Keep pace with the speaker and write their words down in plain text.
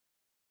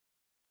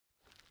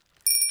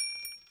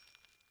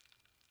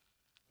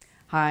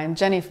Hi, I'm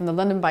Jenny from the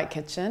London Bike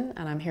Kitchen,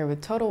 and I'm here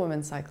with Total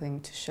Women's Cycling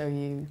to show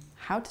you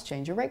how to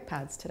change your brake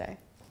pads today.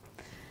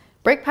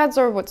 Brake pads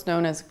are what's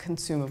known as a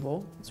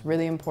consumable. It's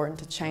really important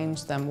to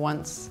change them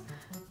once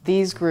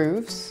these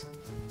grooves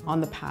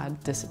on the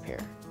pad disappear.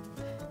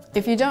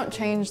 If you don't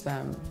change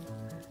them,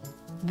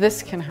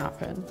 this can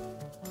happen.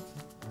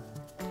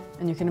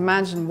 And you can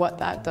imagine what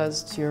that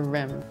does to your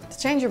rim. To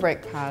change your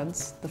brake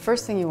pads, the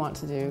first thing you want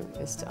to do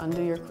is to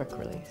undo your quick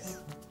release.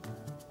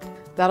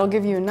 That'll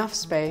give you enough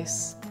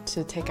space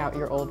to take out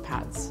your old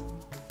pads.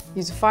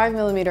 Use a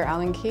 5mm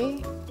Allen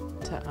key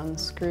to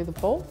unscrew the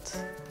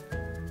bolt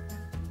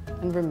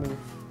and remove.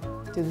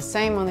 Do the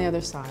same on the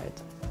other side.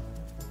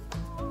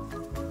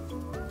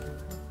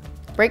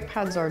 Brake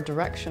pads are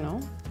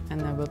directional, and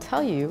they will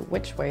tell you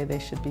which way they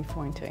should be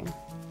pointing.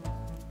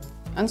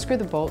 Unscrew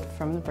the bolt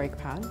from the brake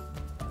pad,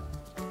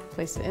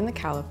 place it in the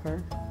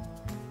caliper.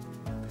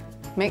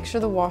 Make sure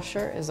the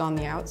washer is on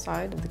the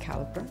outside of the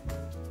caliper,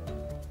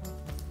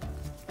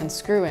 and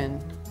screw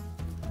in.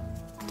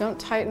 Don't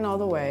tighten all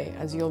the way,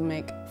 as you'll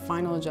make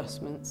final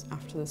adjustments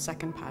after the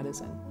second pad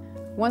is in.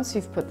 Once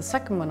you've put the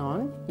second one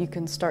on, you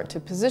can start to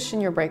position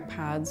your brake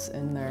pads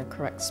in their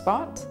correct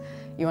spot.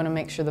 You want to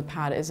make sure the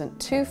pad isn't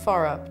too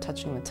far up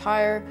touching the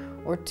tire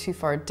or too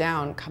far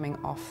down coming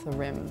off the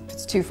rim. If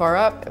it's too far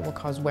up, it will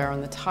cause wear on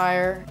the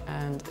tire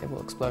and it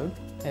will explode.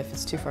 If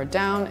it's too far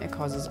down, it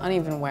causes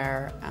uneven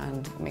wear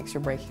and makes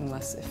your braking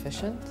less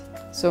efficient.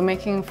 So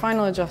making a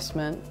final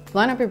adjustment,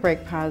 line up your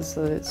brake pads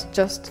so that it's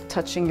just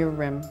touching your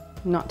rim,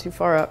 not too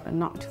far up and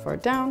not too far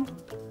down,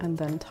 and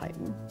then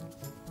tighten.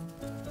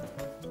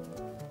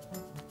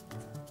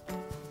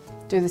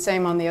 Do the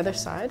same on the other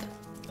side.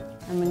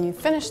 And when you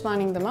finish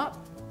lining them up,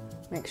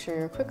 make sure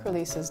your quick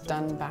release is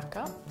done back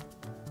up.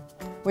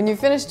 When you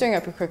finish doing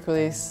up your quick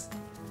release,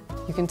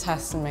 you can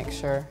test and make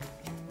sure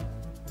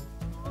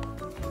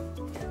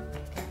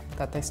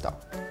that they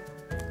stop.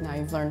 Now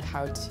you've learned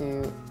how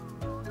to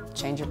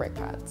change your brake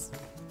pads.